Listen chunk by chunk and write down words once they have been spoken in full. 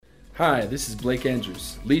Hi, this is Blake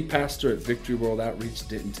Andrews, lead pastor at Victory World Outreach,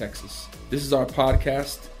 Denton, Texas. This is our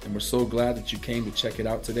podcast, and we're so glad that you came to check it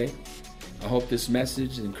out today. I hope this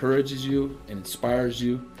message encourages you and inspires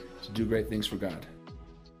you to do great things for God.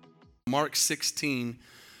 Mark 16,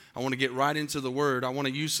 I want to get right into the Word. I want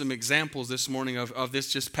to use some examples this morning of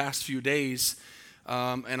this just past few days,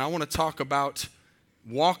 and I want to talk about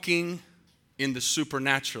walking in the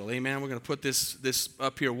supernatural. Amen. We're going to put this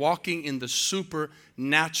up here. Walking in the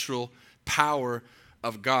supernatural power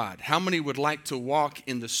of God. How many would like to walk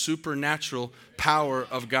in the supernatural power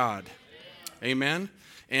of God? Amen.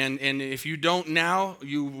 And if you don't now,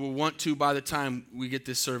 you will want to by the time we get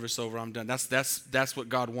this service over. I'm done. That's what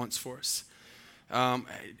God wants for us.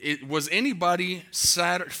 Was anybody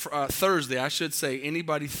Thursday? I should say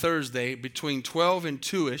anybody Thursday between 12 and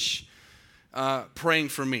 2ish praying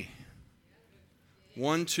for me?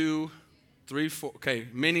 1, 2, 3, 4. Okay,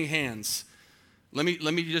 many hands. Let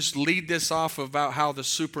me just lead this off about how the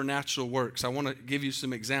supernatural works. I want to give you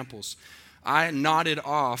some examples. I nodded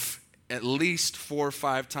off at least 4 or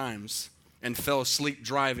 5 times and fell asleep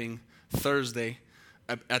driving Thursday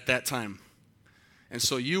at that time. And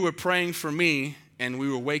so you were praying for me, and we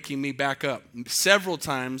were waking me back up. Several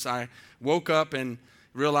times I woke up and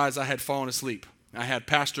realized I had fallen asleep. I had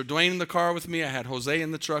Pastor Dwayne in the car with me. I had Jose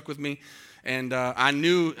in the truck with me. And I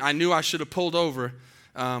knew I should have pulled over,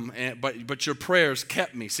 but your prayers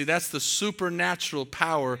kept me. See, that's the supernatural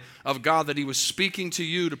power of God, that He was speaking to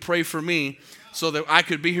you to pray for me so that I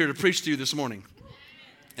could be here to preach to you this morning.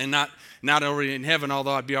 And not already in heaven,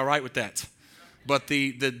 although I'd be all right with that. But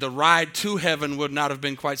the ride to heaven would not have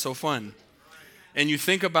been quite so fun. And you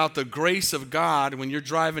think about the grace of God when you're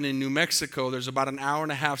driving in New Mexico. There's about an hour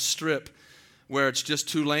and a half strip where it's just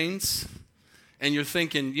 2 lanes. And you're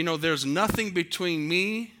thinking, there's nothing between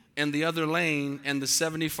me and the other lane and the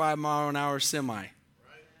 75-mile-an-hour semi.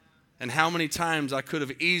 And how many times I could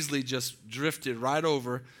have easily just drifted right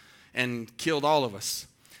over and killed all of us.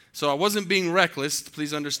 So I wasn't being reckless,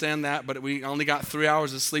 please understand that, but we only got 3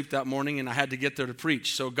 hours of sleep that morning, and I had to get there to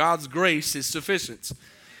preach. So God's grace is sufficient.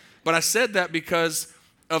 But I said that because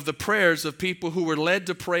of the prayers of people who were led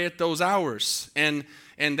to pray at those hours. And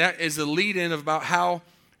that is a lead-in about how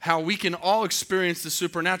we can all experience the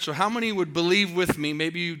supernatural. How many would believe with me,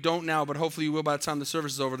 maybe you don't now, but hopefully you will by the time the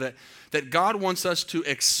service is over, that God wants us to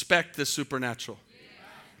expect the supernatural?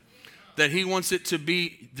 That He wants it to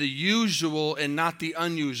be the usual and not the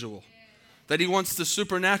unusual. That He wants the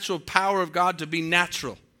supernatural power of God to be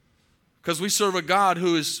natural. Because we serve a God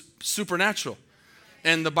who is supernatural.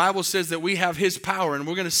 And the Bible says that we have His power, and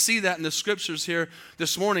we're going to see that in the scriptures here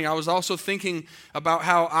this morning. I was also thinking about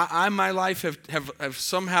how I my life have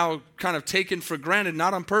somehow kind of taken for granted,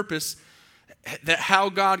 not on purpose, that how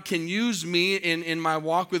God can use me in my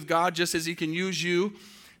walk with God, just as He can use you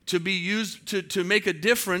to be used to make a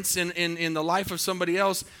difference in the life of somebody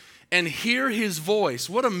else and hear His voice.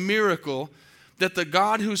 What a miracle that the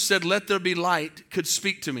God who said, "Let there be light," could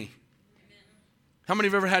speak to me. How many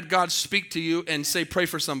have ever had God speak to you and say, pray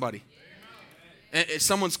for somebody? And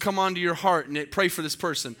someone's come onto your heart and pray for this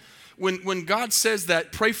person. When God says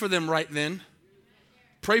that, pray for them right then.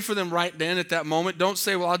 Pray for them right then at that moment. Don't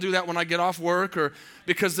say, well, I'll do that when I get off work, or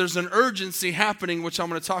because there's an urgency happening, which I'm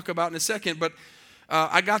going to talk about in a second. But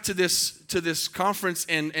I got to this conference,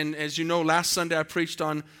 and as you know, last Sunday I preached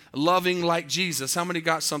on loving like Jesus. How many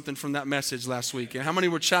got something from that message last week? And how many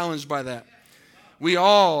were challenged by that? We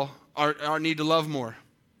all our need to love more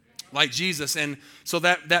like Jesus. And so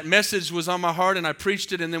that message was on my heart, and I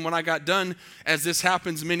preached it. And then when I got done, as this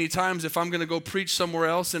happens many times, if I'm going to go preach somewhere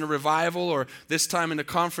else in a revival or this time in a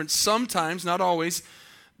conference, sometimes, not always,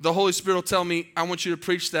 the Holy Spirit will tell me, I want you to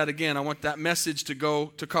preach that again. I want that message to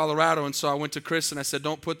go to Colorado. And so I went to Chris and I said,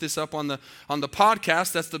 don't put this up on the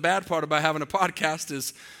podcast. That's the bad part about having a podcast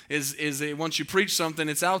is once you preach something,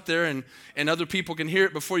 it's out there and other people can hear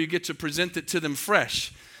it before you get to present it to them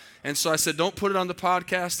fresh. And so I said, don't put it on the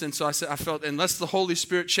podcast. And so I said, I felt, unless the Holy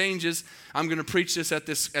Spirit changes, I'm going to preach this at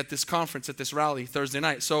this conference, at this rally Thursday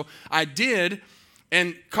night. So I did,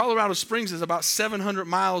 and Colorado Springs is about 700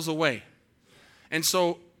 miles away. And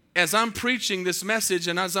so as I'm preaching this message,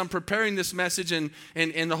 and as I'm preparing this message, and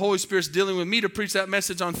the Holy Spirit's dealing with me to preach that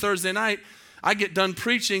message on Thursday night, I get done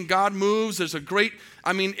preaching, God moves. There's a great,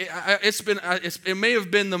 it may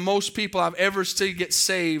have been the most people I've ever seen get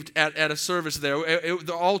saved at a service there.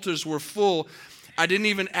 The altars were full. I didn't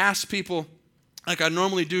even ask people like I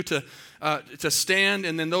normally do to stand,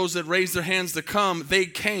 and then those that raised their hands to come, they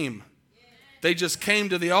came. They just came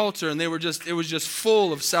to the altar, and it was just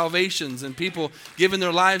full of salvations and people giving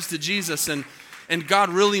their lives to Jesus. And And God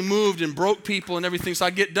really moved and broke people and everything. So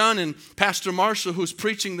I get done, and Pastor Marshall, who's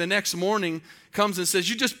preaching the next morning, comes and says,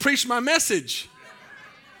 "You just preached my message.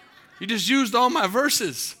 You just used all my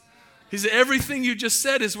verses." He said, "Everything you just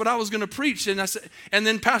said is what I was going to preach." And I said, and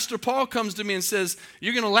then Pastor Paul comes to me and says,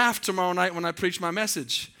 "You're going to laugh tomorrow night when I preach my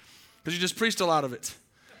message, because you just preached a lot of it."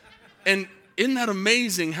 And isn't that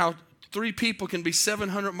amazing how 3 people can be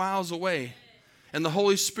 700 miles away? And the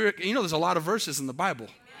Holy Spirit, there's a lot of verses in the Bible.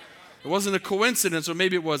 It wasn't a coincidence, or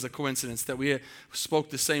maybe it was a coincidence that we spoke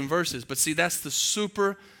the same verses. But see, that's the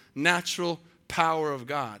supernatural power of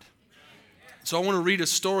God. So I want to read a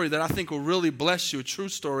story that I think will really bless you, a true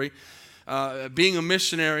story. Being a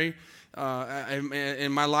missionary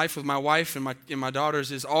in my life with my wife and my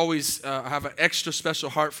daughters is always, I have an extra special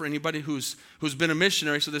heart for anybody who's been a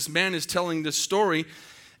missionary. So this man is telling this story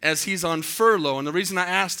as he's on furlough. And the reason I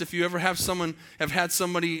asked if you ever have had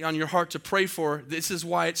somebody on your heart to pray for, this is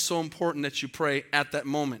why it's so important that you pray at that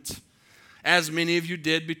moment. As many of you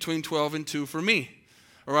did between 12 and 2 for me.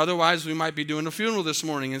 Or otherwise, we might be doing a funeral this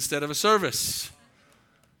morning instead of a service.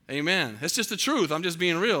 Amen. It's just the truth. I'm just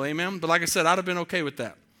being real. Amen. But like I said, I'd have been okay with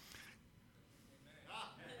that.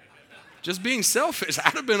 Just being selfish,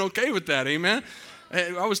 I'd have been okay with that. Amen.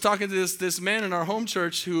 I was talking to this man in our home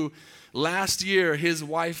church who last year his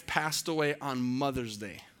wife passed away on Mother's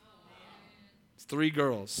Day. It's 3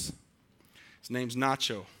 girls. His name's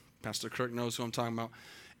Nacho. Pastor Kirk knows who I'm talking about.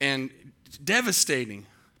 And devastating.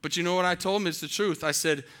 But you know what I told him? It's the truth. I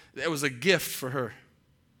said it was a gift for her.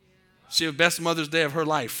 She had the best Mother's Day of her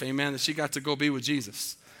life. Amen. That she got to go be with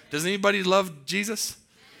Jesus. Does anybody love Jesus?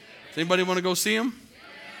 Does anybody want to go see him?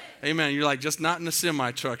 Amen. You're like, just not in a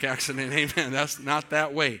semi-truck accident. Amen. That's not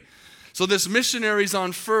that way. So this missionary's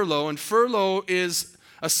on furlough, and furlough is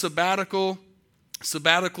a sabbatical.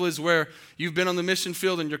 Sabbatical is where you've been on the mission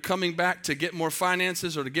field and you're coming back to get more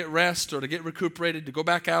finances or to get rest or to get recuperated, to go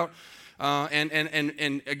back out.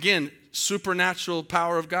 And again, supernatural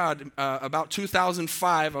power of God. About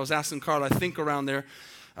 2005, I was asking Carl, I think around there,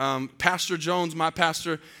 Pastor Jones, my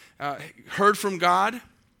pastor, heard from God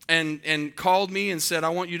and called me and said, "I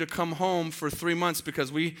want you to come home for 3 months,"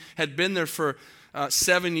 because we had been there for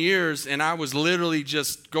 7 years, and I was literally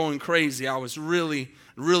just going crazy. I was really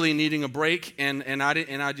needing a break, and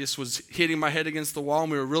I just was hitting my head against the wall,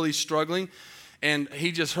 and we were really struggling. And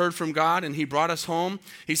he just heard from God, and he brought us home.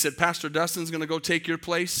 He said, "Pastor Dustin's going to go take your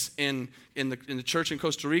place in the church in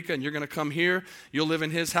Costa Rica, and you're going to come here. You'll live in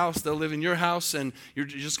his house. They'll live in your house, and you're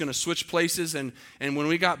just going to switch places." And when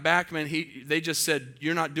we got back, man, they just said,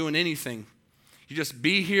 "You're not doing anything. You just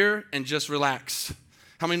be here and just relax."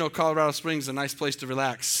 How many know Colorado Springs is a nice place to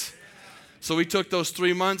relax? So we took those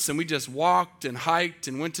 3 months and we just walked and hiked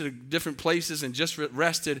and went to different places and just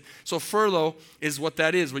rested. So furlough is what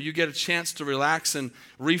that is, where you get a chance to relax and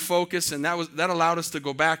refocus. And that allowed us to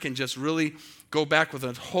go back and just really go back with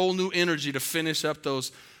a whole new energy to finish up the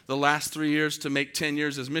last 3 years to make 10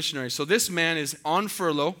 years as missionaries. So this man is on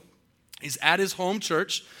furlough. He's at his home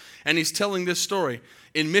church, and he's telling this story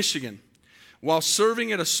in Michigan. While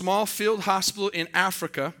serving at a small field hospital in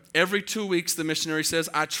Africa, every 2 weeks, the missionary says,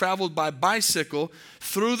 I traveled by bicycle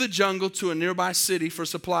through the jungle to a nearby city for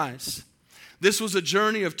supplies. This was a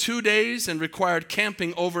journey of 2 days and required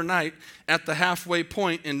camping overnight at the halfway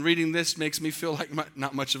point. And reading this makes me feel like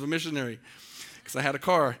not much of a missionary because I had a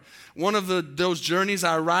car. One of those journeys,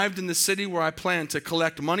 I arrived in the city where I planned to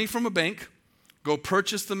collect money from a bank, go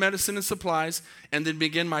purchase the medicine and supplies, and then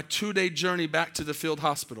begin my 2-day journey back to the field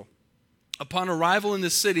hospital. Upon arrival in the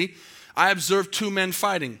city, I observed 2 men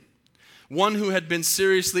fighting, one who had been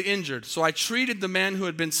seriously injured. So I treated the man who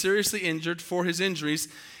had been seriously injured for his injuries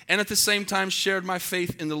and at the same time shared my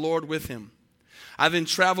faith in the Lord with him. I then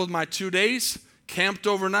traveled my 2 days, camped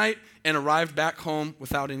overnight, and arrived back home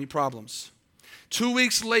without any problems. 2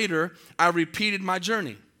 weeks later, I repeated my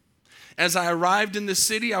journey. As I arrived in the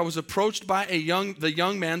city, I was approached by the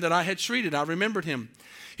young man that I had treated. I remembered him.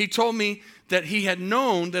 He told me that he had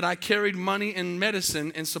known that I carried money and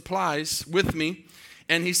medicine and supplies with me.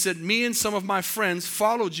 And he said, me and some of my friends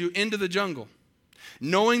followed you into the jungle,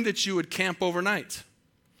 knowing that you would camp overnight.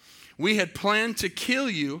 We had planned to kill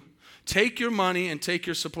you, take your money, and take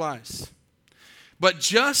your supplies. But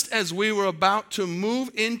just as we were about to move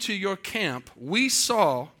into your camp, we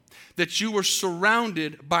saw that you were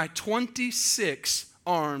surrounded by 26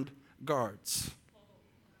 armed guards.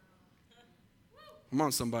 Come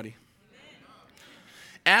on, somebody.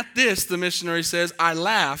 At this, the missionary says, I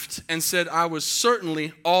laughed and said I was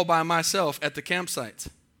certainly all by myself at the campsite.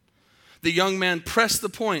 The young man pressed the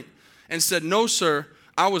point and said, no, sir,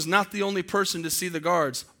 I was not the only person to see the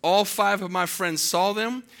guards. All 5 of my friends saw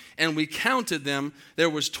them, and we counted them. There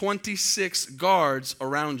was 26 guards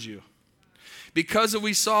around you. Because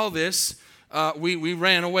we saw this, we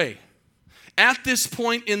ran away. At this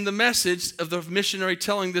point in the message of the missionary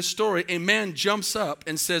telling this story, a man jumps up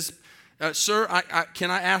and says, sir,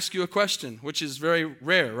 can I ask you a question? Which is very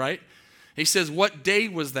rare, right? He says, what day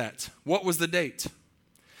was that? What was the date?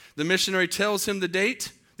 The missionary tells him the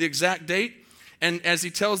date, the exact date. And as he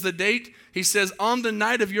tells the date, he says, on the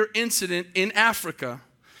night of your incident in Africa,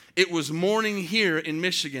 it was morning here in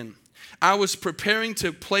Michigan. I was preparing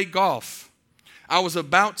to play golf. I was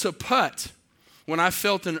about to putt when I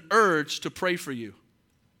felt an urge to pray for you.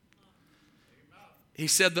 He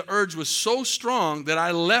said the urge was so strong that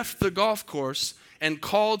I left the golf course and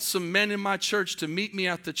called some men in my church to meet me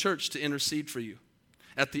at the church to intercede for you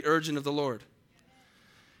at the urging of the Lord.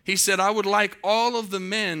 He said, I would like all of the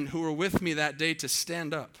men who were with me that day to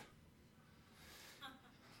stand up.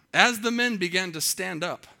 As the men began to stand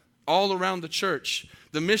up all around the church,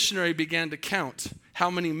 the missionary began to count how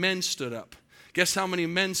many men stood up. Guess how many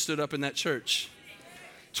men stood up in that church?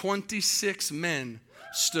 26 men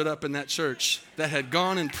stood up in that church that had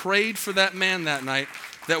gone and prayed for that man that night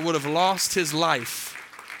that would have lost his life.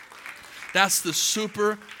 That's the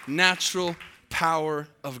supernatural power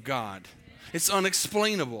of God. It's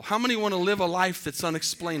unexplainable. How many want to live a life that's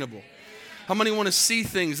unexplainable? How many want to see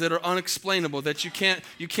things that are unexplainable, that you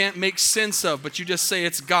can't make sense of, but you just say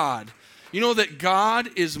it's God? You know that God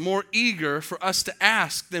is more eager for us to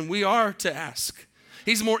ask than we are to ask.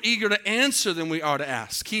 He's more eager to answer than we are to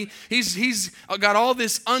ask. He's got all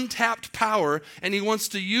this untapped power, and he wants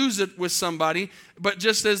to use it with somebody. But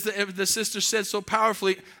just as the sister said so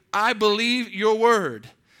powerfully, I believe your word.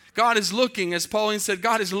 God is looking, as Pauline said,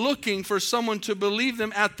 God is looking for someone to believe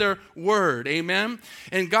them at their word. Amen?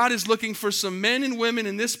 And God is looking for some men and women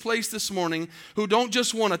in this place this morning who don't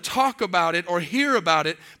just want to talk about it or hear about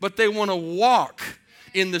it, but they want to walk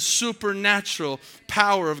in the supernatural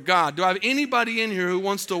power of God. Do I have anybody in here who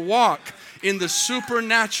wants to walk in the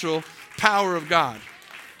supernatural power of God?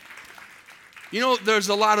 You know, there's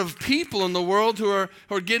a lot of people in the world who are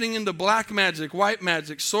getting into black magic, white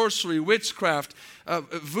magic, sorcery, witchcraft,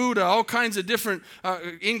 voodoo, all kinds of different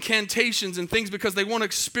incantations and things because they want to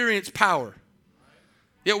experience power.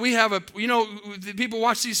 Yeah, we have people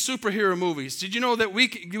watch these superhero movies. Did you know that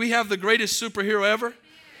we have the greatest superhero ever?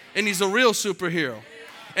 And he's a real superhero.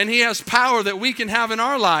 And he has power that we can have in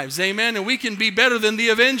our lives, amen? And we can be better than the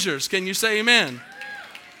Avengers. Can you say amen?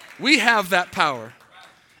 We have that power.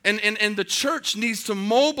 And the church needs to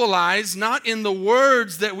mobilize, not in the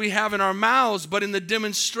words that we have in our mouths, but in the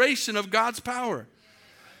demonstration of God's power.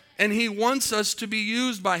 And he wants us to be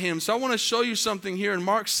used by him. So I want to show you something here in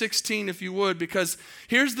Mark 16, if you would, because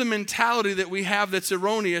here's the mentality that we have that's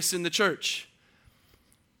erroneous in the church.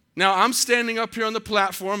 Now, I'm standing up here on the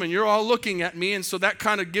platform, and you're all looking at me, and so that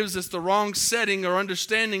kind of gives us the wrong setting or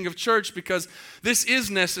understanding of church because this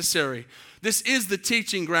is necessary. This is the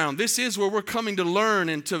teaching ground. This is where we're coming to learn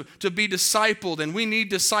and to be discipled, and we need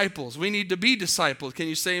disciples. We need to be discipled. Can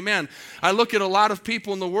you say amen? I look at a lot of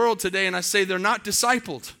people in the world today, and I say they're not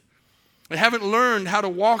discipled. They haven't learned how to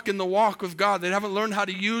walk in the walk of God. They haven't learned how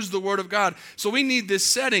to use the Word of God. So we need this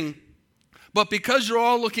setting. But because you're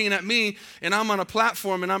all looking at me and I'm on a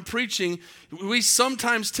platform and I'm preaching, we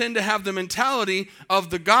sometimes tend to have the mentality of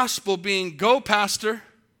the gospel being go pastor,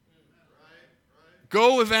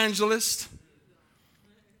 go evangelist,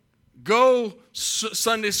 go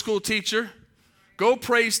Sunday school teacher, go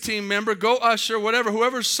praise team member, go usher, whatever,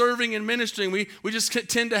 whoever's serving and ministering. We just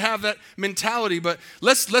tend to have that mentality. But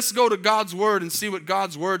let's go to God's word and see what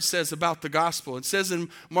God's word says about the gospel. It says in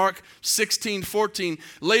Mark 16:14,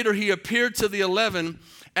 later he appeared to the 11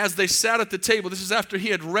 as they sat at the table. This is after he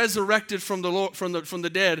had resurrected from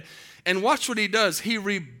the dead. And watch what he does. He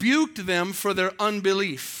rebuked them for their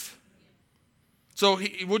unbelief. So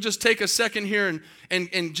we'll just take a second here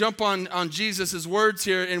and jump on Jesus' words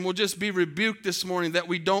here, and we'll just be rebuked this morning that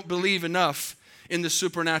we don't believe enough in the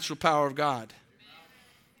supernatural power of God.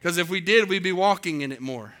 Because if we did, we'd be walking in it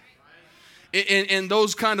more. And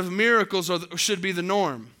those kind of miracles should be the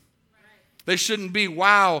norm. They shouldn't be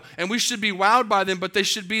wow, and we should be wowed by them, but they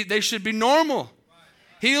should be normal.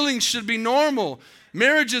 Healing should be normal.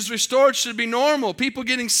 Marriages restored should be normal. People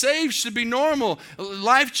getting saved should be normal.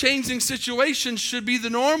 Life-changing situations should be the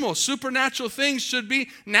normal. Supernatural things should be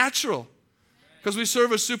natural because we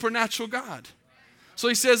serve a supernatural God. So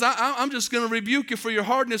he says, I'm just going to rebuke you for your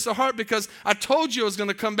hardness of heart because I told you I was going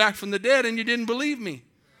to come back from the dead and you didn't believe me.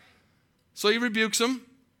 So he rebukes them.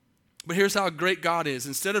 But here's how great God is.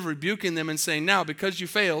 Instead of rebuking them and saying, now because you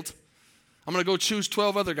failed, I'm going to go choose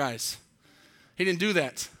 12 other guys. He didn't do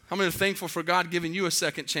that. How many are thankful for God giving you a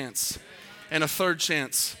second chance and a third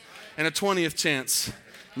chance and a 20th chance,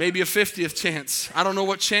 maybe a 50th chance? I don't know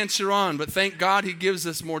what chance you're on, but thank God he gives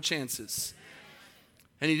us more chances.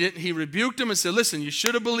 And he rebuked him and said, listen, you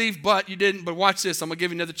should have believed, but you didn't. But watch this. I'm going to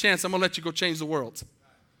give you another chance. I'm going to let you go change the world.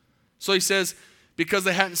 So he says, because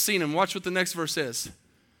they hadn't seen him. Watch what the next verse says.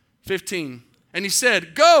 15. And he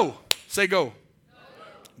said, go. Say go.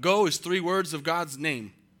 Go is 3 words of God's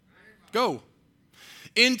name. Go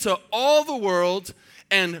into all the world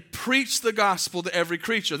and preach the gospel to every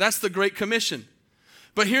creature. That's the Great Commission.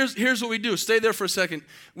 But here's what we do. Stay there for a second.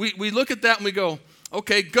 We look at that and we go,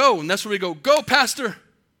 okay, go. And that's where we go, go, pastor.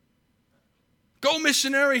 Go,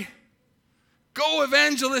 missionary. Go,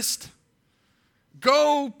 evangelist.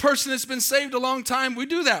 Go, person that's been saved a long time. We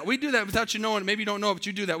do that. We do that without you knowing. Maybe you don't know, but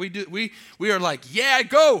you do that. We are like, yeah,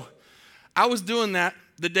 go. I was doing that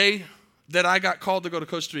the day that I got called to go to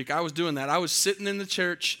Costa Rica. I was doing that. I was sitting in the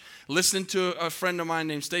church listening to a friend of mine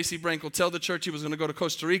named Stacy Brankel tell the church he was going to go to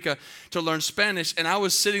Costa Rica to learn Spanish. And I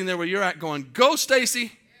was sitting there where you're at going, go,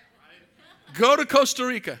 Stacy. Go to Costa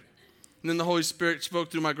Rica. And then the Holy Spirit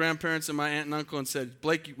spoke through my grandparents and my aunt and uncle and said,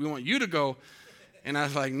 Blake, we want you to go. And I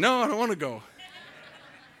was like, no, I don't want to go.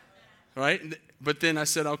 Right? But then I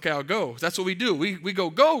said, okay, I'll go. That's what we do. We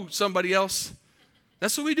go somebody else.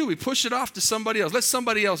 That's what we do. We push it off to somebody else. Let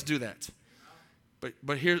somebody else do that.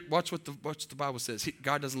 But here, watch what the Bible says.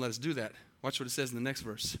 God doesn't let us do that. Watch what it says in the next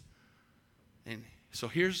verse. And so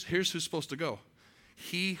here's who's supposed to go.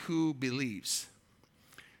 He who believes.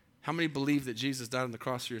 How many believe that Jesus died on the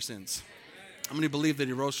cross for your sins? How many believe that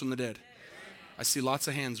he rose from the dead? I see lots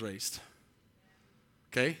of hands raised.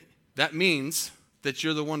 Okay? That means that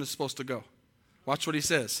you're the one that's supposed to go. Watch what he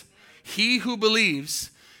says. He who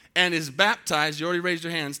believes and is baptized, you already raised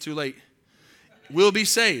your hands, too late, will be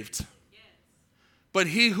saved. But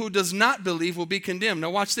he who does not believe will be condemned.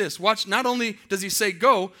 Now watch this. Watch. Not only does he say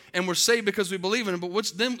go, and we're saved because we believe in him,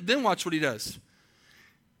 but then watch what he does.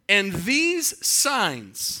 And these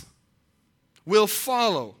signs will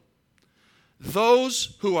follow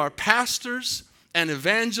those who are pastors and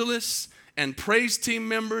evangelists and praise team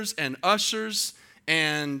members and ushers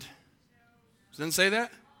and, doesn't say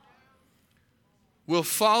that? Will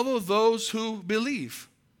follow those who believe,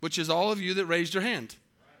 which is all of you that raised your hand.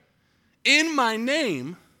 In my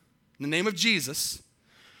name, in the name of Jesus,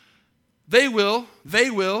 they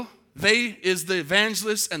is the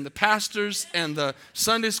evangelists and the pastors and the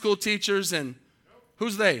Sunday school teachers and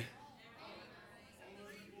who's they?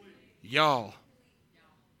 Y'all.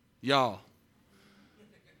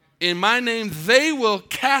 In my name, they will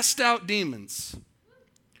cast out demons.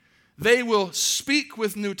 They will speak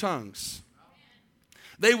with new tongues.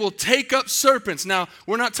 They will take up serpents. Now,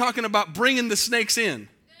 we're not talking about bringing the snakes in,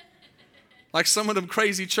 like some of them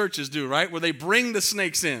crazy churches do, right? Where they bring the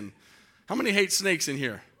snakes in. How many hate snakes in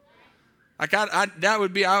here? Like that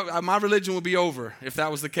would be, my religion would be over if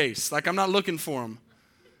that was the case. Like I'm not looking for them.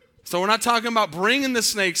 So we're not talking about bringing the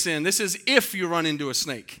snakes in. This is if you run into a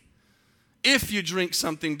snake. If you drink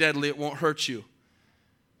something deadly, it won't hurt you.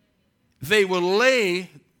 They will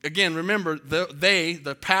lay, again, remember,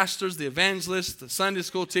 the pastors, the evangelists, the Sunday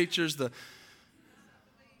school teachers,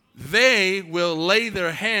 they will lay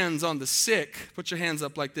their hands on the sick. Put your hands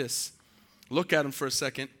up like this. Look at them for a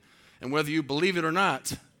second. And whether you believe it or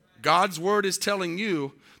not, God's word is telling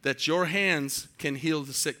you that your hands can heal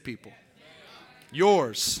the sick people.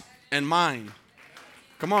 Yours and mine.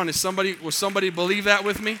 Come on, will somebody believe that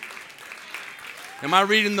with me? Am I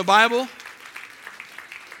reading the Bible?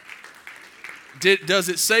 Does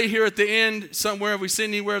it say here at the end somewhere, have we seen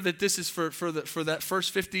anywhere that this is for that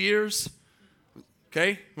first 50 years?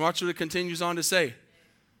 Okay, watch what it continues on to say.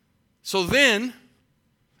 So then,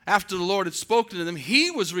 after the Lord had spoken to them,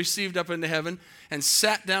 he was received up into heaven and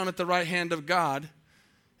sat down at the right hand of God.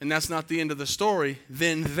 And that's not the end of the story.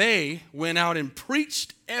 Then they went out and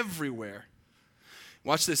preached everywhere.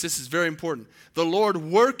 Watch this. This is very important. The Lord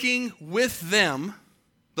working with them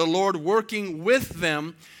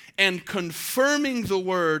and confirming the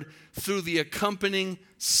word through the accompanying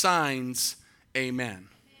signs. Amen.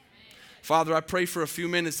 Father, I pray for a few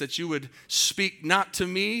minutes that you would speak not to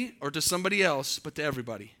me or to somebody else, but to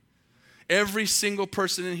everybody. Every single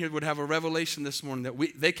person in here would have a revelation this morning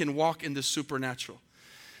that they can walk in the supernatural.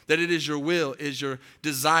 That it is your will, is your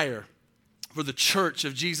desire for the church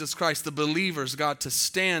of Jesus Christ, the believers, God, to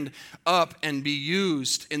stand up and be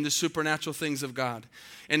used in the supernatural things of God.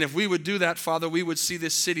 And if we would do that, Father, we would see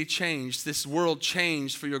this city changed, this world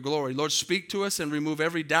changed for your glory. Lord, speak to us and remove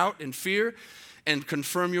every doubt and fear and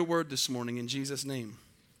confirm your word this morning in Jesus' name.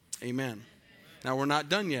 Amen. Now, we're not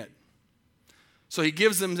done yet. So he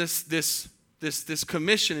gives them this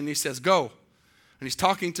commission, and he says, go. And he's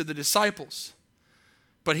talking to the disciples.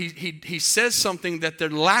 But he says something that they're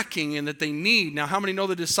lacking and that they need. Now, how many know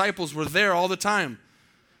the disciples were there all the time?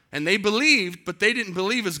 And they believed, but they didn't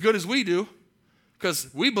believe as good as we do,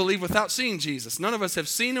 because we believe without seeing Jesus. None of us have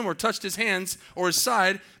seen him or touched his hands or his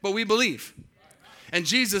side, but we believe. And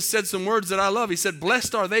Jesus said some words that I love. He said,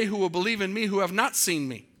 blessed are they who will believe in me who have not seen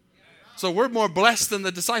me. So we're more blessed than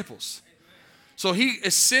the disciples. So he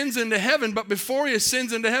ascends into heaven, but before he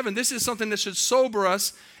ascends into heaven, this is something that should sober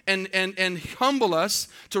us and humble us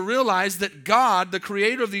to realize that God, the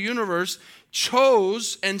creator of the universe,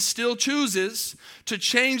 chose and still chooses to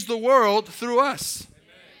change the world through us.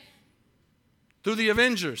 Through the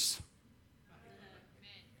Avengers.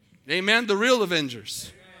 Amen. The real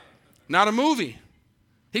Avengers. Not a movie.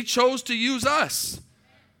 He chose to use us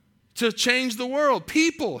to change the world.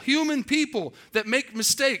 People, human people that make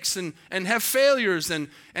mistakes and have failures and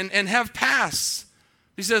have pasts.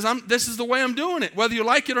 He says, this is the way I'm doing it. Whether you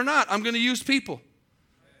like it or not, I'm going to use people.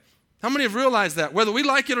 How many have realized that? Whether we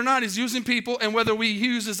like it or not, he's using people, and whether he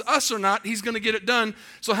uses us or not, he's going to get it done.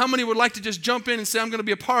 So how many would like to just jump in and say, I'm going to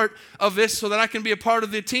be a part of this so that I can be a part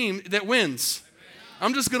of the team that wins?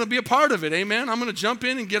 I'm just going to be a part of it, amen? I'm going to jump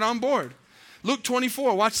in and get on board. Luke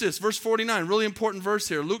 24, watch this, verse 49, really important verse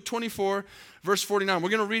here. Luke 24, verse 49. We're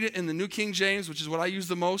going to read it in the New King James, which is what I use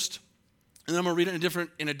the most. And then I'm going to read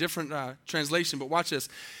it in a different translation, but watch this.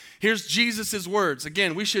 Here's Jesus' words.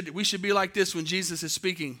 Again, we should be like this when Jesus is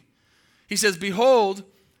speaking. He says, behold,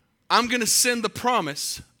 I'm going to send the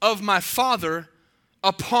promise of my Father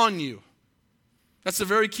upon you. That's a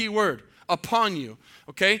very key word, upon you.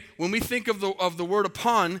 Okay? When we think of the word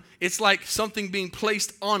upon, it's like something being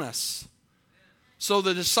placed on us. So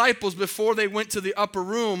the disciples, before they went to the upper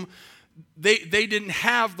room, they didn't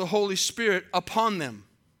have the Holy Spirit upon them.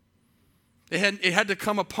 It had to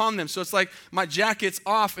come upon them. So it's like my jacket's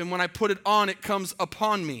off, and when I put it on, it comes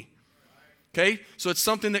upon me. Okay? So it's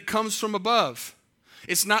something that comes from above.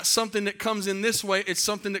 It's not something that comes in this way. It's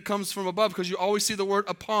something that comes from above, because you always see the word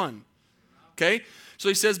upon. Okay? So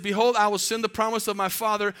he says, behold, I will send the promise of my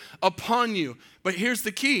Father upon you. But here's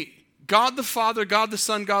the key. God the Father, God the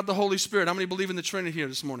Son, God the Holy Spirit. How many believe in the Trinity here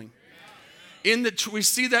this morning? We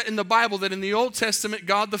see that in the Bible, that in the Old Testament,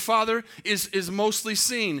 God the Father is mostly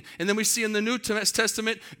seen. And then we see in the New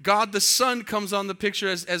Testament, God the Son comes on the picture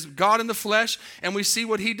as God in the flesh, and we see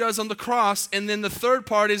what he does on the cross. And then the third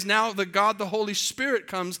part is now the God the Holy Spirit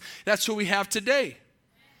comes. That's who we have today.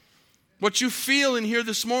 What you feel in here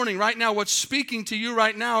this morning, right now, what's speaking to you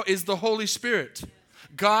right now is the Holy Spirit.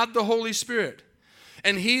 God the Holy Spirit.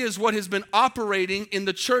 And he is what has been operating in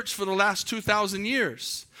the church for the last 2,000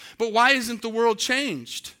 years. But why isn't the world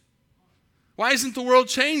changed? Why isn't the world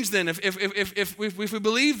changed then if we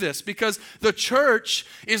believe this? Because the church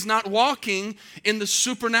is not walking in the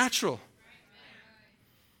supernatural.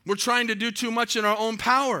 We're trying to do too much in our own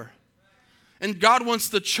power. And God wants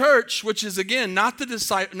the church, which is again not the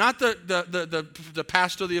disciple, not the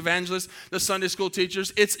pastor, the evangelist, the Sunday school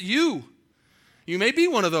teachers. It's you. You may be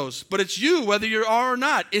one of those, but it's you, whether you are or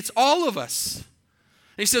not. It's all of us.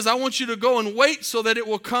 And he says, I want you to go and wait so that it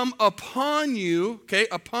will come upon you, okay,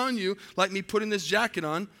 upon you, like me putting this jacket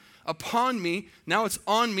on, upon me. Now it's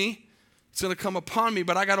on me. It's going to come upon me,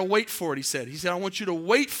 but I got to wait for it, he said. He said, I want you to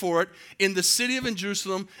wait for it in the city of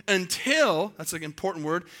Jerusalem until, that's an important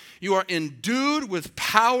word, you are endued with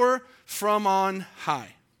power from on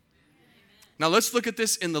high. Now let's look at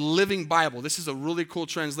this in the Living Bible. This is a really cool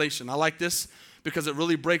translation. I like this because it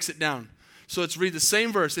really breaks it down. So let's read the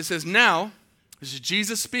same verse. It says, now, this is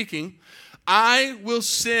Jesus speaking, I will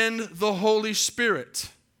send the Holy Spirit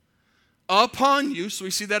upon you. So we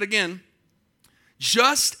see that again.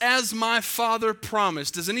 Just as my Father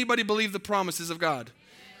promised. Does anybody believe the promises of God?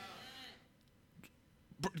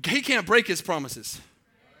 He can't break his promises.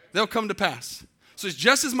 They'll come to pass. So it's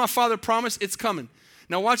just as my Father promised, it's coming.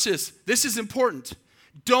 Now watch this. This is important.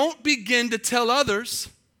 Don't begin to tell others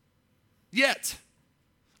yet.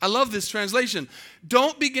 I love this translation.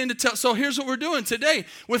 Don't begin to tell. So here's what we're doing today.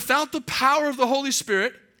 Without the power of the Holy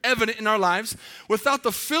Spirit evident in our lives, without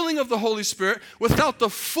the filling of the Holy Spirit, without the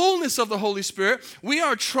fullness of the Holy Spirit, we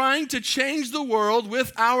are trying to change the world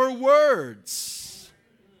with our words.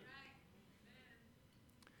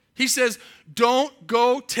 He says, don't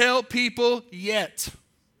go tell people yet.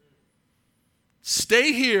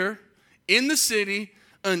 Stay here in the city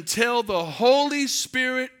until the Holy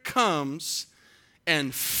Spirit comes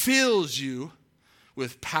and fills you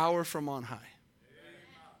with power from on high.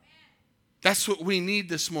 That's what we need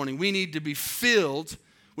this morning. We need to be filled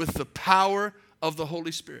with the power of the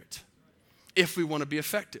Holy Spirit if we want to be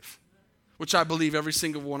effective. which I believe every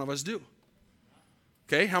single one of us do.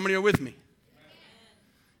 Okay, how many are with me?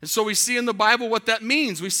 And so we see in the Bible what that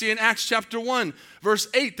means. We see in Acts chapter 1, verse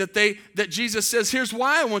 8, that Jesus says, here's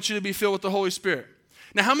why I want you to be filled with the Holy Spirit.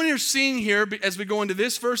 Now, how many are seeing here, as we go into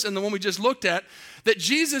this verse and the one we just looked at, that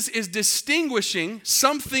Jesus is distinguishing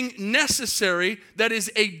something necessary that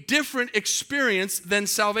is a different experience than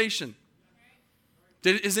salvation?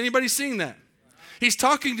 Is anybody seeing that? He's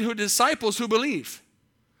talking to disciples who believe.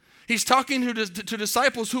 He's talking to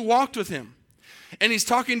disciples who walked with him. And he's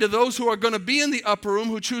talking to those who are going to be in the upper room,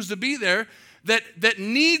 who choose to be there, that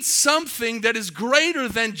need something that is greater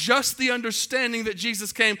than just the understanding that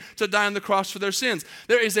Jesus came to die on the cross for their sins.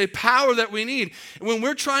 There is a power that we need. When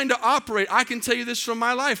we're trying to operate, I can tell you this from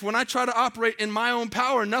my life. When I try to operate in my own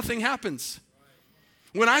power, nothing happens.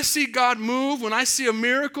 When I see God move, when I see a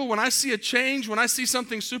miracle, when I see a change, when I see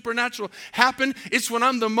something supernatural happen, it's when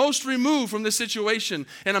I'm the most removed from the situation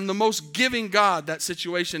and I'm the most giving God that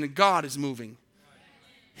situation, and God is moving.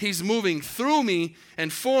 He's moving through me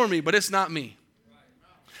and for me, but it's not me.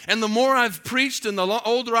 And the more I've preached and the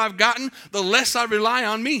older I've gotten, the less I rely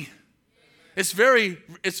on me. It's very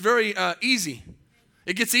easy.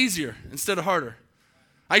 It gets easier instead of harder.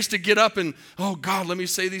 I used to get up and, oh God, let me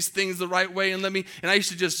say these things the right way, and I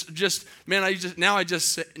used to now I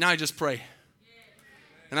just pray.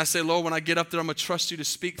 And I say, Lord, when I get up there, I'm going to trust you to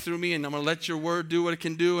speak through me, and I'm going to let your word do what it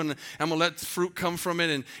can do, and I'm going to let fruit come from it,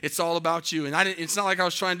 and it's all about you. And it's not like I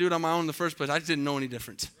was trying to do it on my own in the first place. I just didn't know any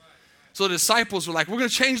different. So the disciples were like, we're going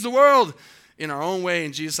to change the world in our own way.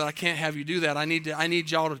 And Jesus said, I can't have you do that. I need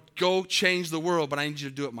y'all to go change the world, but I need you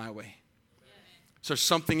to do it my way. So there's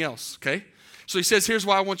something else, okay? So he says, here's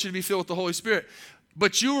why I want you to be filled with the Holy Spirit.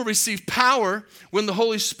 But you will receive power when the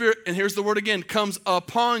Holy Spirit, and here's the word again, comes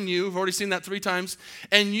upon you. We've already seen that 3 times.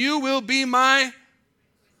 And you will be my,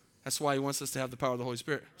 that's why he wants us to have the power of the Holy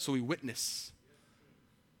Spirit. So we witness.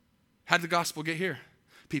 How did the gospel get here?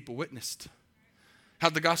 People witnessed. How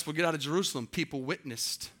did the gospel get out of Jerusalem? People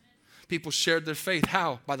witnessed. People shared their faith.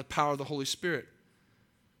 How? By the power of the Holy Spirit.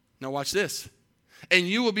 Now watch this. And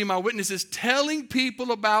you will be my witnesses, telling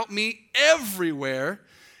people about me everywhere,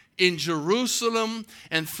 in Jerusalem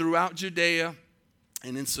and throughout Judea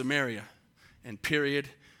and in Samaria. And period,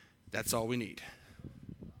 that's all we need.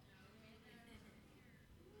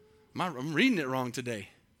 I'm reading it wrong today.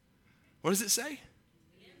 What does it say?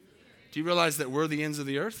 Do you realize that we're the ends of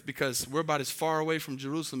the earth? Because we're about as far away from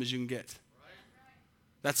Jerusalem as you can get.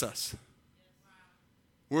 That's us.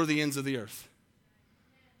 We're the ends of the earth.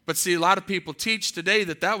 But see, a lot of people teach today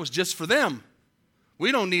that was just for them.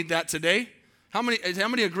 We don't need that today. How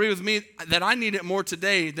many agree with me that I need it more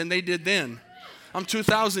today than they did then? I'm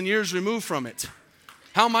 2,000 years removed from it.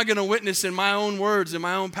 How am I going to witness in my own words, in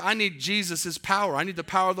my own power? I need Jesus' power. I need the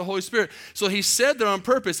power of the Holy Spirit. So he said there on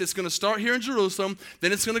purpose, it's going to start here in Jerusalem,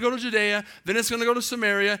 then it's going to go to Judea, then it's going to go to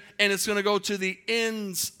Samaria, and it's going to go to the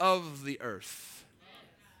ends of the earth.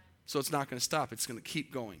 So it's not going to stop. It's going to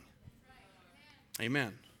keep going.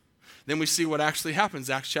 Amen. Then we see what actually happens.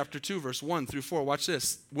 Acts chapter 2, verse 1 through 4. Watch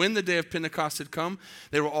this. When the day of Pentecost had come,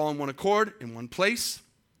 they were all in one accord, in one place.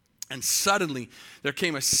 And suddenly there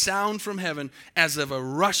came a sound from heaven as of a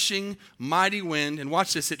rushing mighty wind. And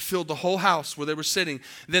watch this. It filled the whole house where they were sitting.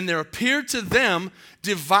 Then there appeared to them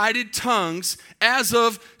divided tongues as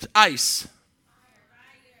of ice.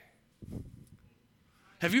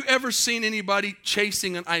 Have you ever seen anybody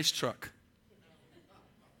chasing an ice truck?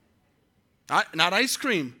 Not ice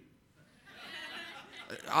cream.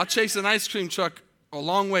 I'll chase an ice cream truck a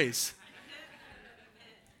long ways.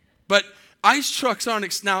 But ice trucks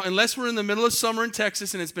aren't, now unless we're in the middle of summer in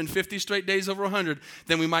Texas and it's been 50 straight days over 100,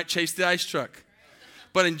 then we might chase the ice truck.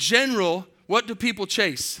 But in general, what do people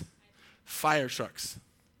chase? Fire trucks.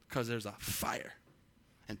 Because there's a fire.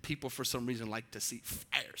 And people for some reason like to see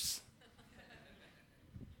fires.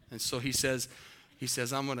 And so he says,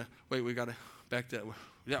 I'm going to, wait, we got to back that.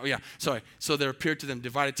 Yeah, sorry. So there appeared to them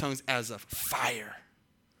divided tongues as of fire.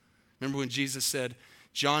 Remember when Jesus said,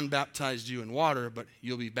 John baptized you in water, but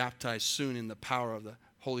you'll be baptized soon in the power of the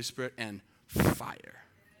Holy Spirit and fire.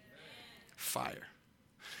 Fire.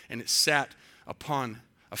 And it sat upon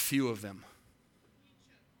a few of them.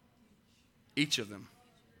 Each of them,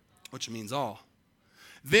 which means all.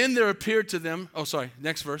 Then there appeared to them,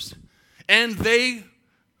 next verse. And a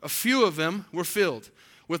few of them were filled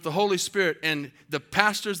with the Holy Spirit, and the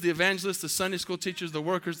pastors, the evangelists, the Sunday school teachers, the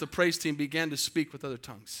workers, the praise team began to speak with other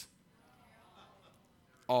tongues.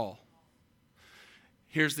 All.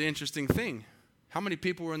 Here's the interesting thing. How many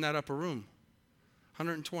people were in that upper room?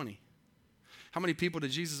 120. How many people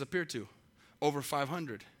did Jesus appear to? Over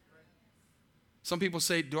 500. Some people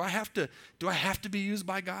say, do I have to be used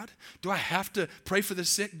by God? Do I have to pray for the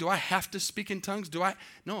sick? Do I have to speak in tongues?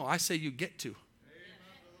 No, I say you get to.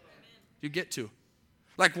 You get to.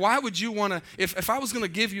 Like, why would you want to, if I was going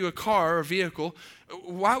to give you a car or a vehicle,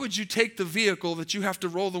 why would you take the vehicle that you have to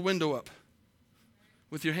roll the window up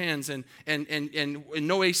with your hands and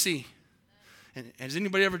no AC? And has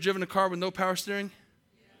anybody ever driven a car with no power steering?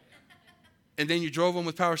 And then you drove one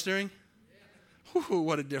with power steering? Whew,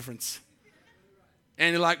 what a difference.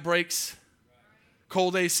 Anti-lock brakes,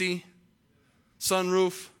 cold AC,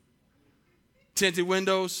 sunroof, tinted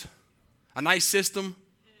windows, a nice system.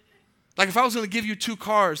 Like if I was going to give you two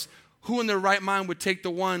cars, who in their right mind would take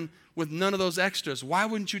the one with none of those extras? Why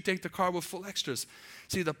wouldn't you take the car with full extras?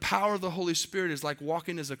 See, the power of the Holy Spirit is like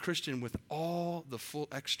walking as a Christian with all the full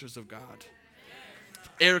extras of God.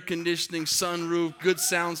 Air conditioning, sunroof, good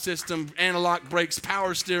sound system, anti-lock brakes,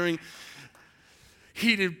 power steering,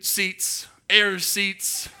 heated seats, air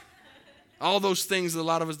seats, all those things that a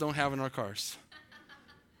lot of us don't have in our cars.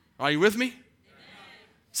 Are you with me?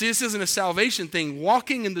 See, this isn't a salvation thing.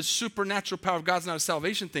 Walking in the supernatural power of God is not a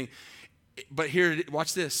salvation thing. But here,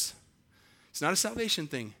 watch this. It's not a salvation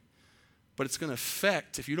thing. But it's going to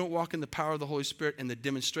affect, if you don't walk in the power of the Holy Spirit and the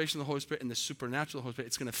demonstration of the Holy Spirit and the supernatural of the Holy Spirit,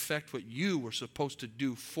 it's going to affect what you were supposed to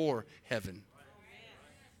do for heaven.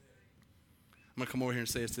 I'm going to come over here and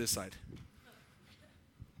say this to this side.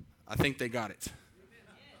 I think they got it.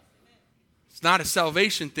 It's not a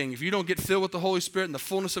salvation thing. If you don't get filled with the Holy Spirit and the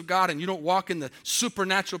fullness of God and you don't walk in the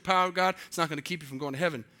supernatural power of God, it's not going to keep you from going to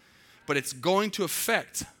heaven. But it's going to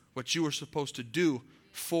affect what you were supposed to do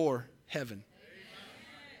for heaven.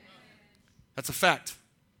 That's a fact.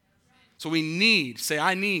 So we need, say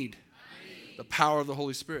I need, the power of the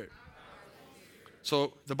Holy Spirit.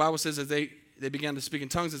 So the Bible says that they began to speak in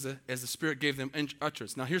tongues as the Spirit gave them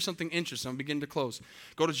utterance. Now here's something interesting. I'm beginning to close.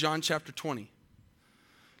 Go to John chapter 20.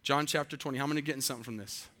 John chapter 20. How many getting something from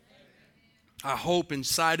this? I hope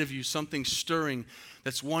inside of you something stirring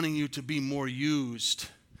that's wanting you to be more used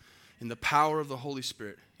in the power of the Holy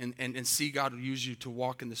Spirit and see God use you to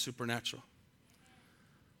walk in the supernatural.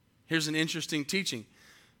 Here's an interesting teaching.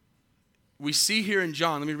 We see here in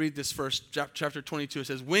John, let me read this first, chapter 22. It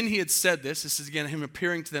says, when he had said this is again him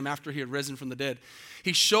appearing to them after he had risen from the dead,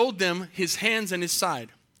 he showed them his hands and his side.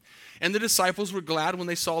 And the disciples were glad when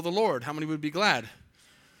they saw the Lord. How many would be glad?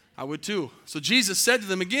 I would too. So Jesus said to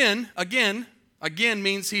them again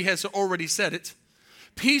means he has already said it.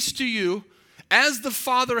 Peace to you, as the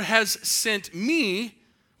Father has sent me,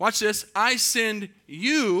 watch this, I send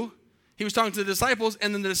you. He was talking to the disciples,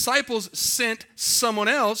 and then the disciples sent someone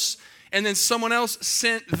else, and then someone else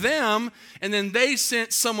sent them, and then they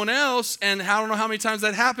sent someone else, and I don't know how many times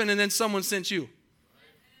that happened, and then someone sent you.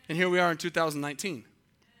 And here we are in 2019.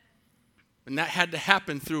 And that had to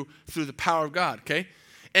happen through the power of God, okay?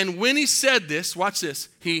 And when he said this, watch this,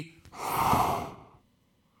 he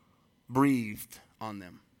breathed on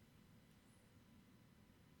them.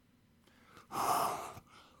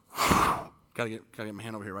 Gotta get my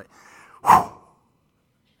hand over here, right?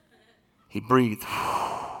 He breathed.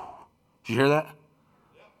 Did you hear that?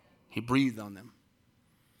 He breathed on them.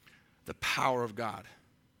 The power of God.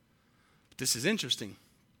 But this is interesting.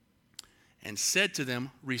 And said to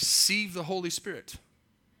them, receive the Holy Spirit.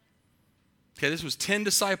 Okay, this was 10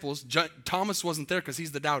 disciples. Thomas wasn't there because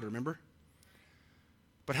he's the doubter, remember?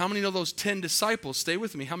 But how many of those 10 disciples, stay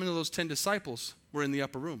with me, how many of those 10 disciples were in the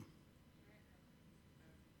upper room?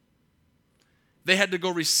 They had to go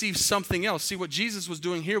receive something else. See, what Jesus was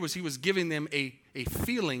doing here was he was giving them a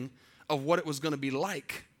feeling of what it was going to be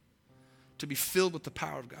like to be filled with the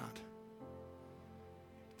power of God.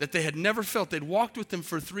 That they had never felt. They'd walked with him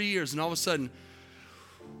for 3 years, and all of a sudden,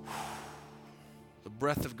 the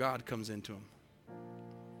breath of God comes into him.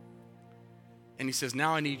 And he says,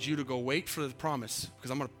 now I need you to go wait for the promise, because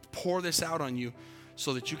I'm going to pour this out on you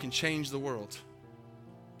so that you can change the world.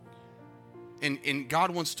 And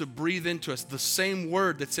God wants to breathe into us. The same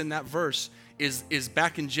word that's in that verse is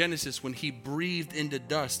back in Genesis when he breathed into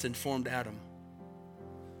dust and formed Adam.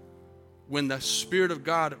 When the Spirit of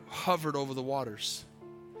God hovered over the waters.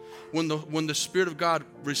 When the Spirit of God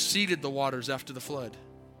receded the waters after the flood.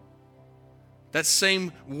 That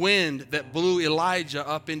same wind that blew Elijah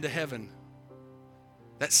up into heaven.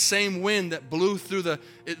 That same wind that blew through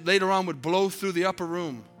later on would blow through the upper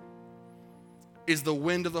room is the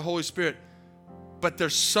wind of the Holy Spirit. But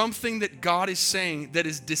there's something that God is saying that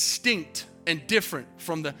is distinct and different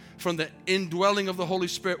from the indwelling of the Holy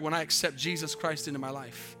Spirit when I accept Jesus Christ into my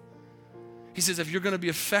life. He says, if you're going to be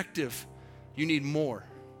effective, you need more.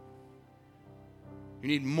 You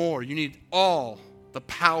need more. You need all the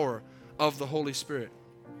power of the Holy Spirit.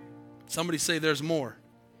 Somebody say there's more.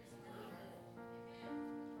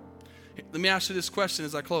 Let me ask you this question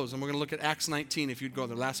as I close, and we're going to look at Acts 19 if you'd go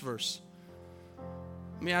there, last verse.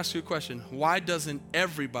 Let me ask you a question. Why doesn't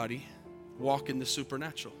everybody walk in the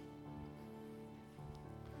supernatural?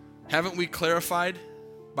 Haven't we clarified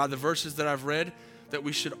by the verses that I've read that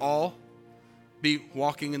we should all be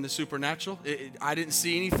walking in the supernatural? I didn't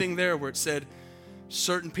see anything there where it said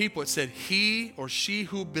certain people. It said he or she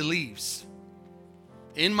who believes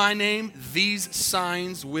in my name, these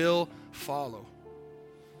signs will follow.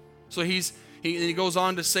 So he goes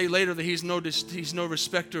on to say later that he's no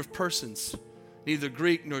respecter of persons, neither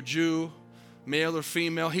Greek nor Jew, male or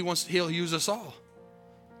female. He'll use us all.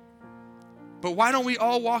 But why don't we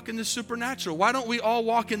all walk in the supernatural? Why don't we all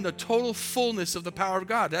walk in the total fullness of the power of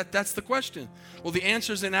God? That's the question. Well, the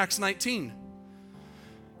answer is in Acts 19.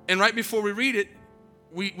 And right before we read it,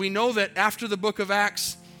 we know that after the book of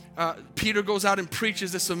Acts, Peter goes out and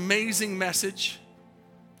preaches this amazing message.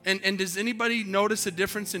 And does anybody notice a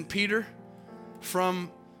difference in Peter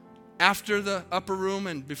from after the upper room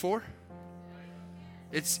and before?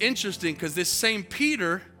 It's interesting because this same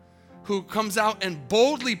Peter who comes out and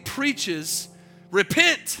boldly preaches,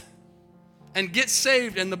 repent and get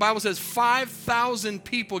saved, and the Bible says 5,000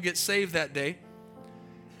 people get saved that day,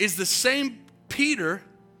 is the same Peter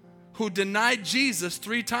who denied Jesus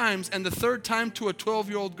 3 times, and the 3rd time to a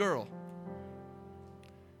 12-year-old girl.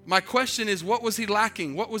 My question is, what was he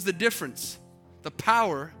lacking? What was the difference? The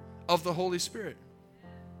power of the Holy Spirit.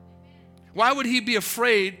 Why would he be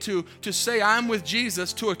afraid to say, I'm with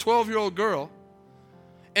Jesus to a 12-year-old girl,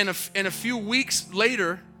 and a few weeks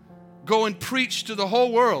later go and preach to the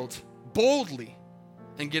whole world boldly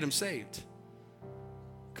and get him saved?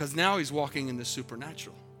 Because now he's walking in the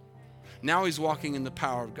supernatural. Now he's walking in the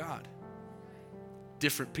power of God.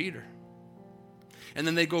 Different Peter. And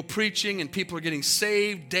then they go preaching, and people are getting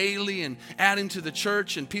saved daily and adding to the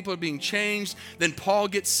church, and people are being changed. Then Paul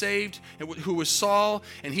gets saved, who was Saul,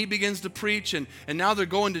 and he begins to preach, and now they're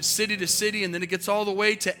going to city, and then it gets all the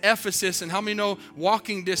way to Ephesus. And how many know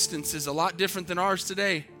walking distance is a lot different than ours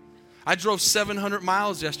today? I drove 700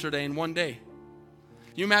 miles yesterday in one day.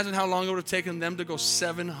 Can you imagine how long it would have taken them to go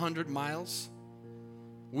 700 miles?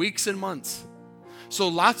 Weeks and months. So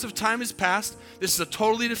lots of time has passed. This is a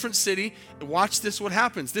totally different city. Watch this, what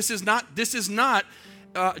happens. This is not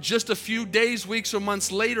just a few days, weeks, or months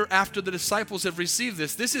later after the disciples have received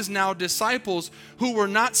this. This is now disciples who were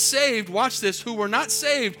not saved, watch this, who were not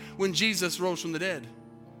saved when Jesus rose from the dead.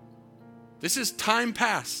 This is time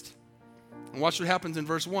past. And watch what happens in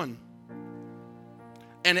verse 1.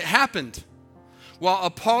 And it happened while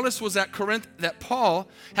Apollos was at Corinth that Paul,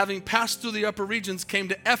 having passed through the upper regions, came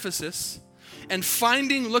to Ephesus, and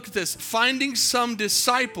look at this, finding some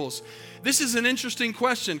disciples. This is an interesting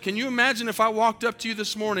question. Can you imagine if I walked up to you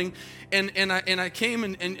this morning and I came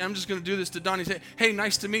and I'm just going to do this to Donnie, say, hey,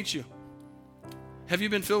 nice to meet you. Have you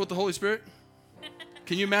been filled with the Holy Spirit?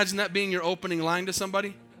 Can you imagine that being your opening line to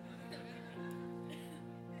somebody?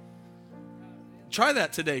 Try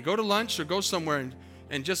that today. Go to lunch or go somewhere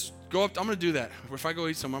and just go up. I'm going to do that. If I go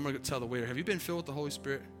eat somewhere, I'm going to tell the waiter, have you been filled with the Holy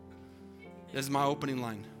Spirit? That's my opening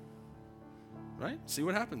line. Right? See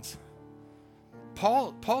what happens.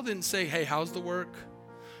 Paul didn't say, hey, how's the work?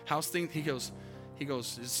 How's things? He goes,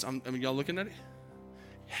 y'all looking at it?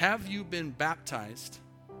 Have you been baptized?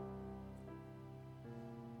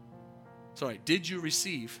 Sorry, did you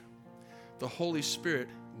receive the Holy Spirit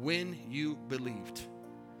when you believed?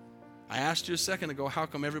 I asked you a second ago, how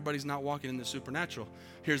come everybody's not walking in the supernatural?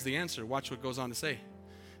 Here's the answer. Watch what goes on to say.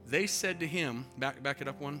 They said to him, back it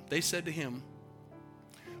up one. They said to him,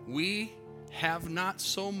 we have not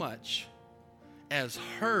so much as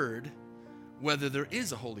heard whether there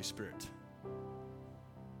is a Holy Spirit.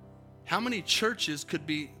 How many churches could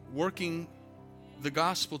be working the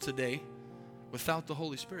gospel today without the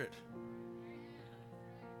Holy Spirit?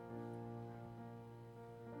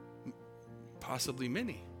 Possibly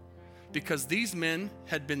many. Because these men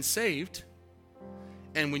had been saved,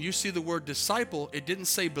 and when you see the word disciple, it didn't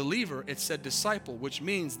say believer, it said disciple, which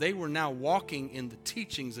means they were now walking in the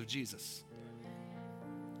teachings of Jesus.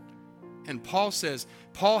 And Paul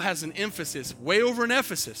has an emphasis way over in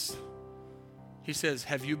Ephesus. He says,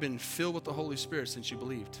 have you been filled with the Holy Spirit since you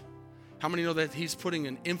believed? How many know that he's putting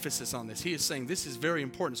an emphasis on this? He is saying, this is very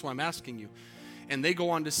important, so I'm asking you. And they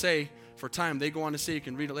go on to say, for time, they go on to say, you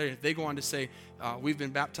can read it later, they go on to say, we've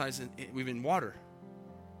been baptized, we've been in water.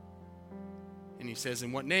 And he says,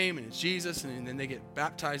 in what name? And it's Jesus. And then they get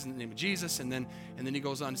baptized in the name of Jesus. And then he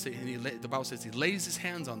goes on to say, the Bible says he lays his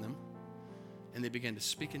hands on them, and they begin to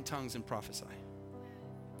speak in tongues and prophesy.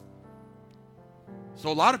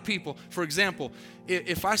 So a lot of people, for example,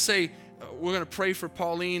 if I say we're going to pray for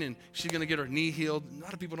Pauline and she's going to get her knee healed, a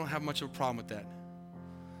lot of people don't have much of a problem with that.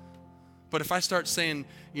 But if I start saying,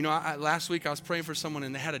 last week I was praying for someone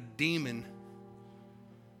and they had a demon,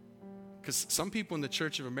 because some people in the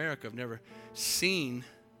Church of America have never seen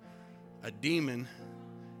a demon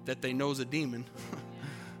that they know is a demon.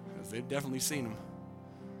 They've definitely seen them.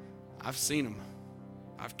 I've seen them.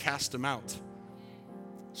 I've cast them out.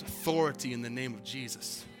 There's authority in the name of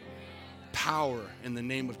Jesus. Power in the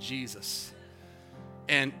name of Jesus.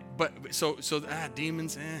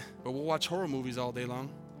 Demons, but we'll watch horror movies all day long.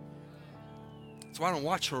 That's why I don't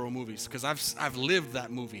watch horror movies, because I've lived that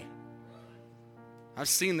movie. I've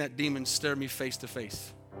seen that demon stare me face to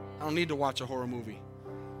face. I don't need to watch a horror movie.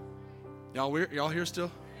 Y'all here still?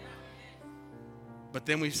 But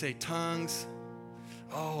then we say tongues.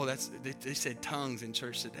 Oh, they said tongues in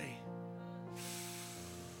church today.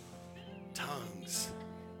 Tongues.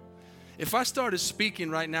 If I started speaking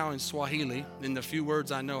right now in Swahili, in the few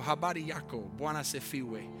words I know, habari yako, buena se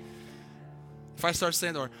fiwe. If I start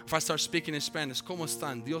saying, or if I start speaking in Spanish, ¿cómo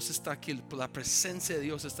están? Dios está aquí, la presencia de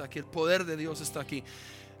Dios está aquí, el poder de Dios está aquí.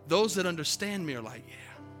 Those that understand me are like,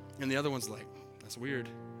 yeah. And the other one's like, that's weird.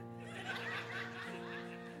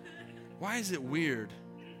 Why is it weird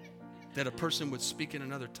that a person would speak in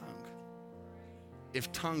another tongue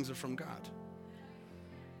if tongues are from God?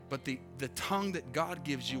 But the tongue that God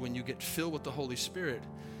gives you when you get filled with the Holy Spirit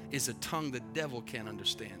is a tongue the devil can't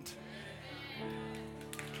understand.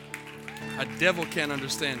 A devil can't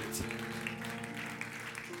understand it.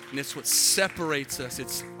 And it's what separates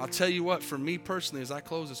us. I'll tell you what, for me personally, as I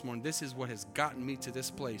close this morning, this is what has gotten me to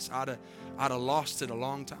this place. I'd have lost it a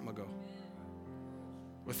long time ago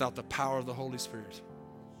without the power of the Holy Spirit.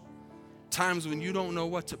 Times when you don't know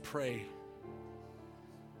what to pray,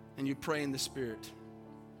 and you pray in the Spirit.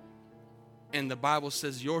 And the Bible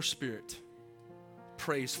says your spirit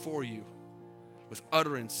prays for you with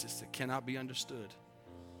utterances that cannot be understood.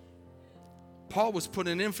 Paul was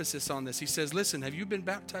putting an emphasis on this. He says, listen, have you been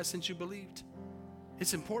baptized since you believed?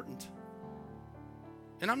 It's important.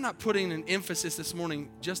 And I'm not putting an emphasis this morning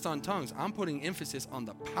just on tongues. I'm putting emphasis on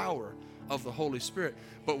the power of the Holy Spirit.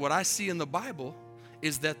 But what I see in the Bible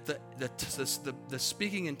is that the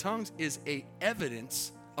speaking in tongues is a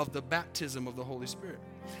evidence of the baptism of the Holy Spirit.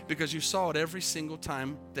 Because you saw it every single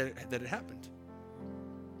time that it happened.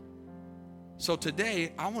 So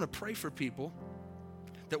today, I want to pray for people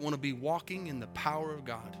that want to be walking in the power of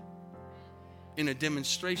God, in a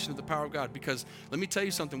demonstration of the power of God. Because let me tell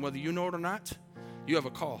you something, whether you know it or not, you have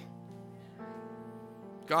a call.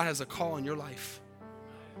 God has a call in your life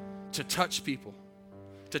to touch people,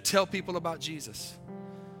 to tell people about Jesus,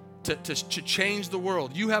 to change the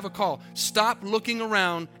world. You have a call. Stop looking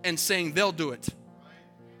around and saying they'll do it.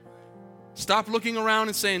 Stop looking around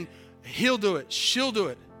and saying he'll do it, she'll do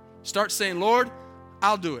it. Start saying, Lord,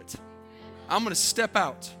 I'll do it. I'm going to step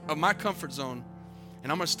out of my comfort zone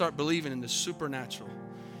and I'm going to start believing in the supernatural.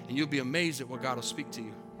 And you'll be amazed at what God will speak to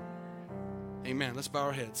you. Amen. Let's bow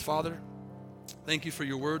our heads. Father, thank you for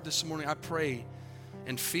your word this morning. I pray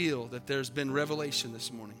and feel that there's been revelation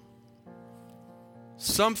this morning.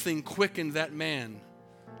 Something quickened that man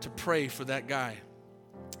to pray for that guy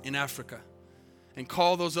in Africa and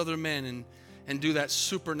call those other men and do that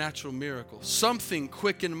supernatural miracle. Something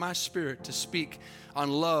quickened my spirit to speak on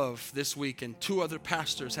love this week, and 2 other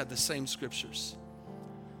pastors had the same scriptures.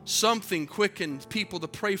 Something quickened people to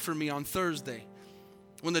pray for me on Thursday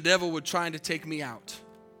when the devil was trying to take me out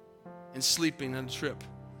and sleeping on a trip.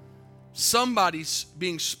 Somebody's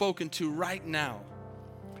being spoken to right now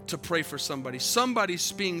to pray for somebody.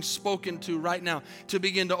 Somebody's being spoken to right now to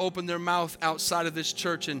begin to open their mouth outside of this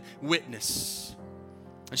church and witness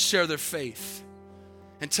and share their faith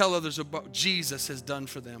and tell others about what Jesus has done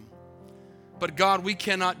for them. But God, we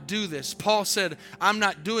cannot do this. Paul said, I'm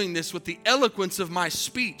not doing this with the eloquence of my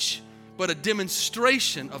speech, but a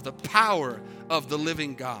demonstration of the power of the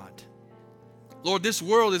living God. Lord, this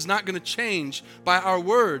world is not going to change by our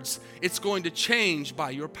words. It's going to change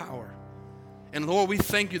by your power. And Lord, we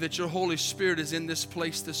thank you that your Holy Spirit is in this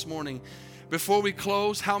place this morning. Before we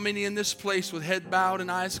close, how many in this place with head bowed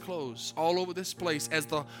and eyes closed, all over this place, as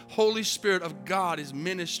the Holy Spirit of God is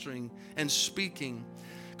ministering and speaking,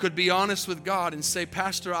 could be honest with God and say,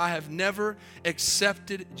 Pastor, I have never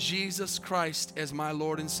accepted Jesus Christ as my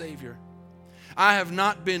Lord and Savior. I have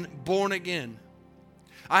not been born again.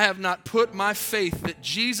 I have not put my faith that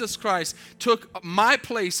Jesus Christ took my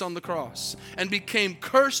place on the cross and became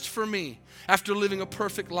cursed for me after living a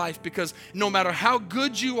perfect life, because no matter how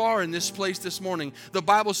good you are in this place this morning, the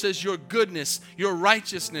Bible says your goodness, your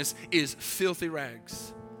righteousness is filthy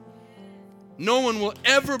rags. No one will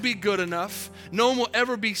ever be good enough. No one will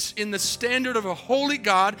ever be in the standard of a holy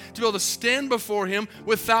God to be able to stand before him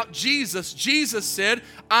without Jesus. Jesus said,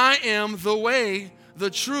 I am the way,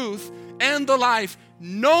 the truth, and the life.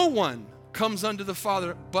 No one comes unto the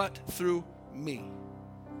Father but through me.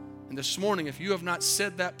 And this morning, if you have not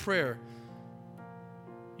said that prayer,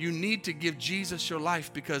 you need to give Jesus your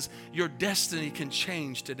life, because your destiny can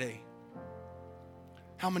change today.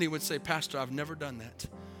 How many would say, Pastor, I've never done that?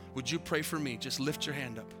 Would you pray for me? Just lift your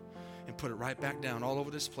hand up and put it right back down all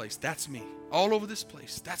over this place. That's me. All over this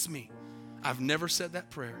place. That's me. I've never said that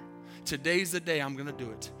prayer. Today's the day I'm going to do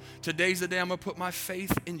it. Today's the day I'm going to put my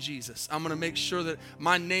faith in Jesus. I'm going to make sure that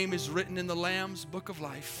my name is written in the Lamb's book of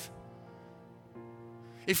life.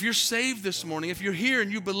 If you're saved this morning, if you're here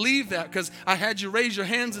and you believe that, because I had you raise your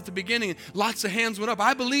hands at the beginning, lots of hands went up,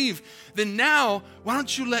 I believe, then now why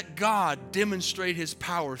don't you let God demonstrate his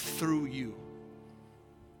power through you?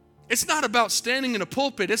 It's not about standing in a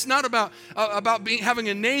pulpit. It's not about having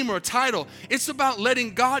a name or a title. It's about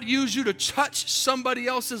letting God use you to touch somebody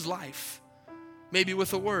else's life, maybe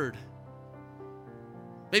with a word.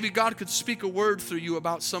 Maybe God could speak a word through you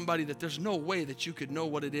about somebody that there's no way that you could know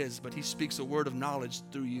what it is, but he speaks a word of knowledge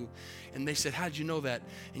through you. And they said, how did you know that?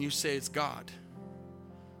 And you say, it's God.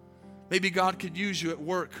 Maybe God could use you at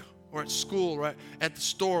work or at school or at the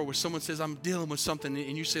store where someone says, I'm dealing with something,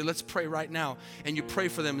 and you say, let's pray right now. And you pray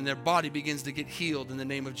for them, and their body begins to get healed in the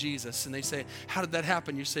name of Jesus. And they say, how did that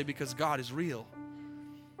happen? You say, because God is real.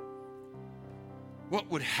 What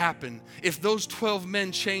would happen if those 12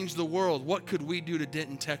 men changed the world? What could we do to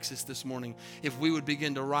Denton, Texas this morning if we would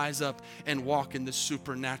begin to rise up and walk in the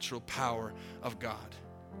supernatural power of God?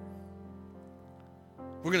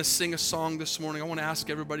 We're going to sing a song this morning. I want to ask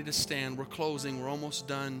everybody to stand. We're closing. We're almost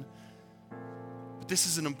done. But this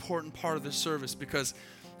is an important part of the service, because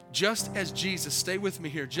just as Jesus, stay with me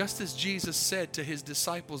here, just as Jesus said to his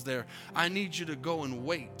disciples there, I need you to go and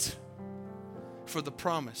wait for the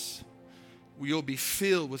promise. You'll be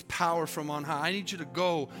filled with power from on high. I need you to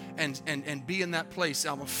go and be in that place.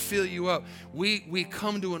 I'm going to fill you up. We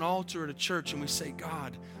come to an altar at a church and we say,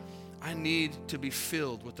 God, I need to be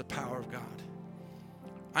filled with the power of God.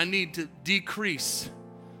 I need to decrease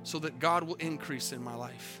so that God will increase in my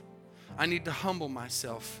life. I need to humble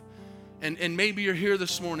myself. And maybe you're here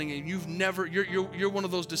this morning and you're one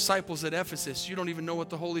of those disciples at Ephesus. You don't even know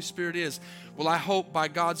what the Holy Spirit is. Well, I hope by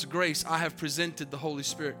God's grace I have presented the Holy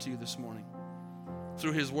Spirit to you this morning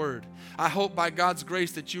through his word. I hope by God's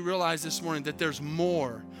grace that you realize this morning that there's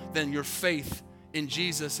more than your faith in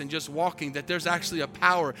Jesus and just walking, that there's actually a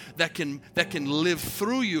power that can live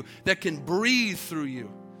through you, that can breathe through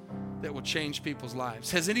you, that will change people's lives.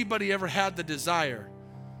 Has anybody ever had the desire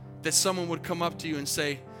that someone would come up to you and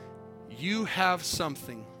say, you have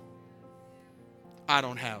something I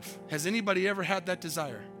don't have? Has anybody ever had that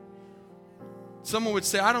desire? Someone would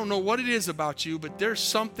say, I don't know what it is about you, but there's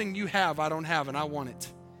something you have I don't have, and I want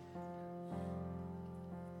it.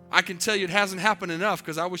 I can tell you it hasn't happened enough,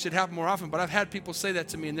 because I wish it happened more often, but I've had people say that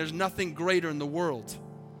to me, and there's nothing greater in the world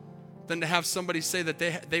than to have somebody say that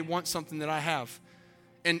they want something that I have.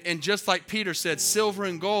 And just like Peter said, silver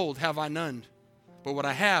and gold have I none, but what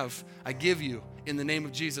I have, I give you in the name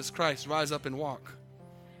of Jesus Christ. Rise up and walk.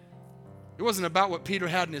 It wasn't about what Peter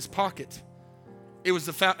had in his pocket. It was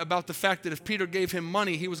about the fact that if Peter gave him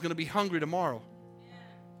money, he was going to be hungry tomorrow.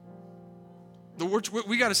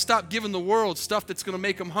 We got to stop giving the world stuff that's going to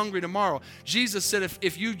make them hungry tomorrow. Jesus said,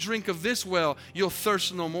 if you drink of this well, you'll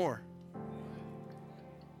thirst no more.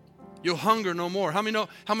 You'll hunger no more. How many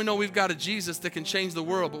know we've got a Jesus that can change the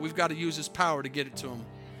world, but we've got to use his power to get it to him?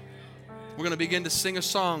 We're going to begin to sing a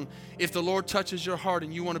song. If the Lord touches your heart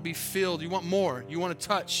and you want to be filled, you want more, you want to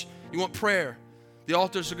touch, you want prayer, the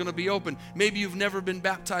altars are going to be open. Maybe you've never been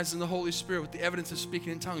baptized in the Holy Spirit with the evidence of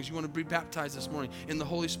speaking in tongues. You want to be baptized this morning in the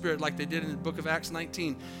Holy Spirit like they did in the book of Acts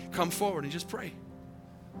 19. Come forward and just pray.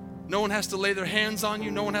 No one has to lay their hands on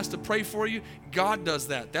you. No one has to pray for you. God does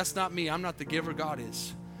that. That's not me. I'm not the giver. God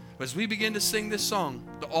is. But as we begin to sing this song,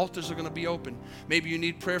 the altars are going to be open. Maybe you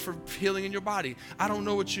need prayer for healing in your body. I don't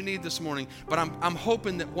know what you need this morning, but I'm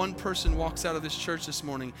hoping that one person walks out of this church this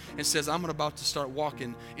morning and says, I'm about to start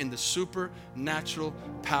walking in the supernatural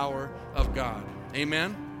power of God.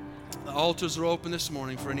 Amen? The altars are open this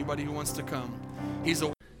morning for anybody who wants to come.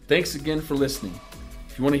 Thanks again for listening.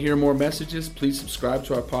 If you want to hear more messages, please subscribe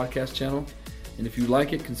to our podcast channel. And if you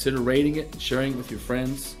like it, consider rating it and sharing it with your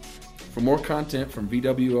friends. For more content from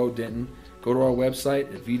VWO Denton, go to our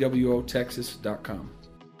website at vwotexas.com.